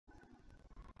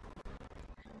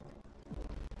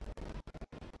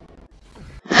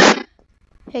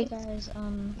Hey guys,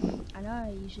 I know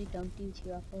I usually don't do 2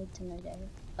 uploads in a day,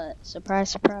 but surprise,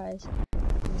 surprise.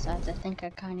 Besides, I think I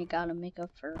kinda gotta make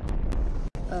up for,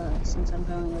 since I'm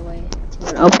going away to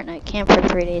an overnight camp for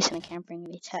 3 days and I can't bring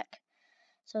any tech.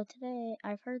 So today,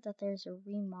 I've heard that there's a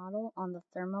remodel on the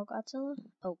Thermo Godzilla.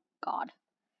 Oh god.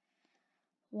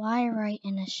 Why right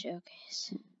in a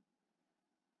showcase?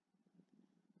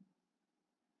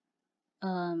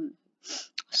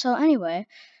 So anyway,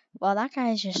 while that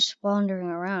guy is just wandering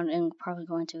around and probably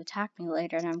going to attack me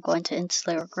later, and I'm going to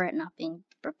instantly regret not being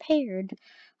prepared,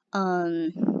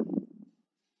 oh,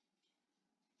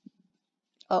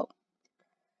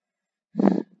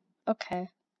 okay.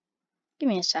 Give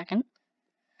me a second.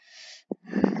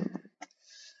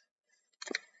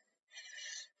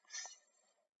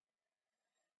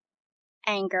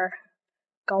 Anger,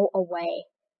 go away.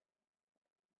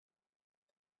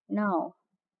 No.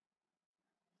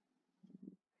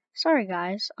 Sorry,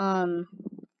 guys.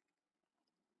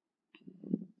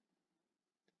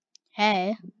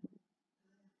 Hey.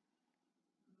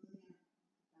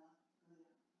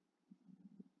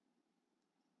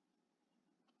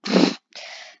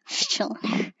 Just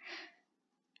chilling.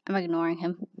 I'm ignoring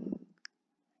him.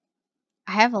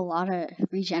 I have a lot of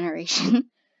regeneration.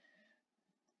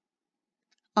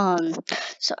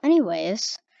 So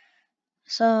anyways,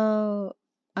 so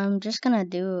I'm just gonna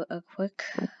do a quick,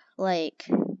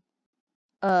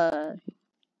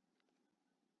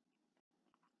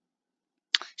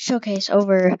 showcase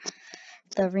over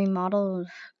the remodeled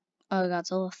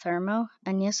Godzilla Thermo.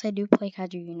 And yes, I do play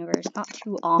Kajiu Universe. Not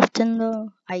too often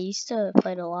though. I used to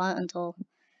play it a lot until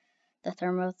the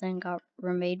Thermo thing got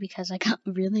remade because I got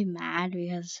really mad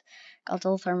because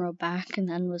Godzilla Thermo back and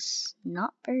then was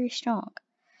not very strong.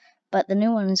 But the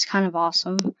new one is kind of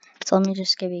awesome. So let me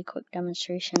just give you a quick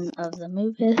demonstration of the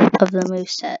move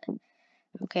set.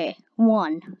 Okay,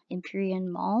 1,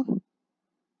 Empyrean Mall.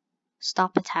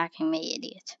 Stop attacking me,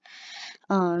 idiot.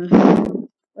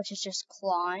 Which is just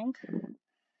clawing.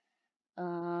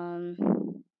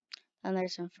 And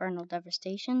there's Infernal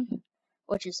Devastation,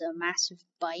 which is a massive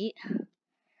bite.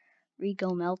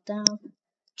 Rego Meltdown,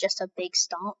 just a big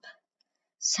stomp.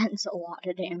 Sends a lot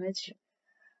of damage.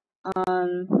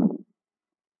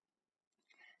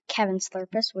 Kevin's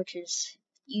Therpus, which is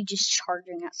you just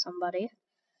charging at somebody.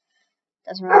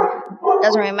 Doesn't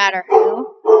really matter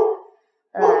who.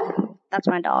 That's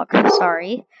my dog.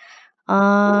 Sorry.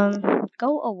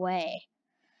 Go away.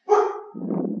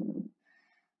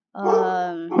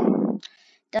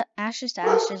 Ashes to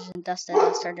Ashes and Dust to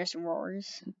Dust are just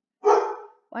roars.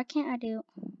 Why can't I do...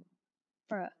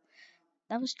 Bruh.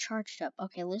 That was charged up.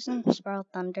 Okay, listen to Spiral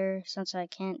Thunder, since I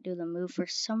can't do the move for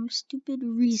some stupid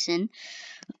reason.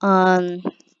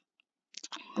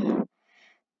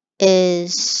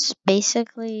 Is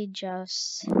basically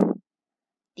just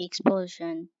the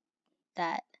explosion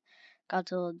that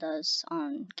Godzilla does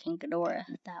on King Ghidorah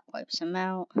that wipes him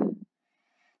out.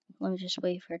 Let me just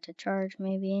wait for it to charge,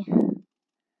 maybe.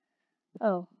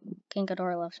 Oh, King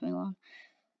Ghidorah left me alone.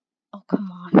 Oh,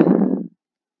 come on.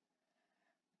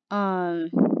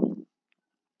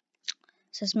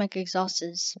 Seismic Exhaust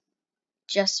is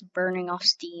just burning off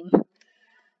steam.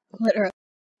 Literally.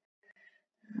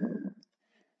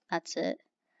 That's it.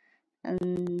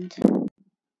 And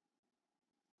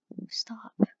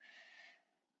stop.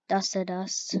 Dust to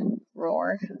Dust,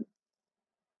 roar.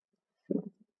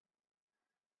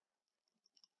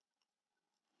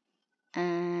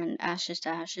 And Ashes to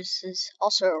Ashes is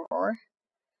also a roar.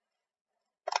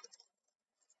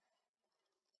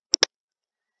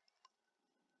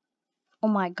 Oh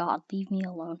my god, leave me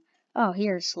alone. Oh,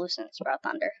 here's Listen to Spiral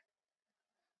Thunder.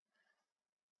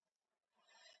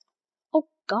 Oh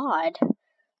god.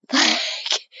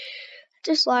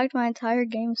 Just lagged my entire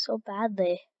game so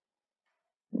badly.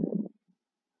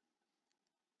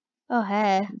 Oh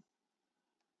hey.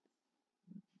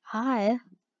 Hi.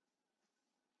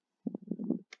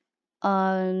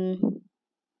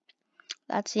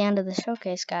 That's the end of the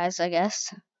showcase, guys, I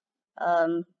guess.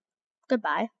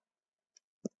 Goodbye.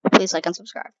 Please like and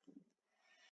subscribe.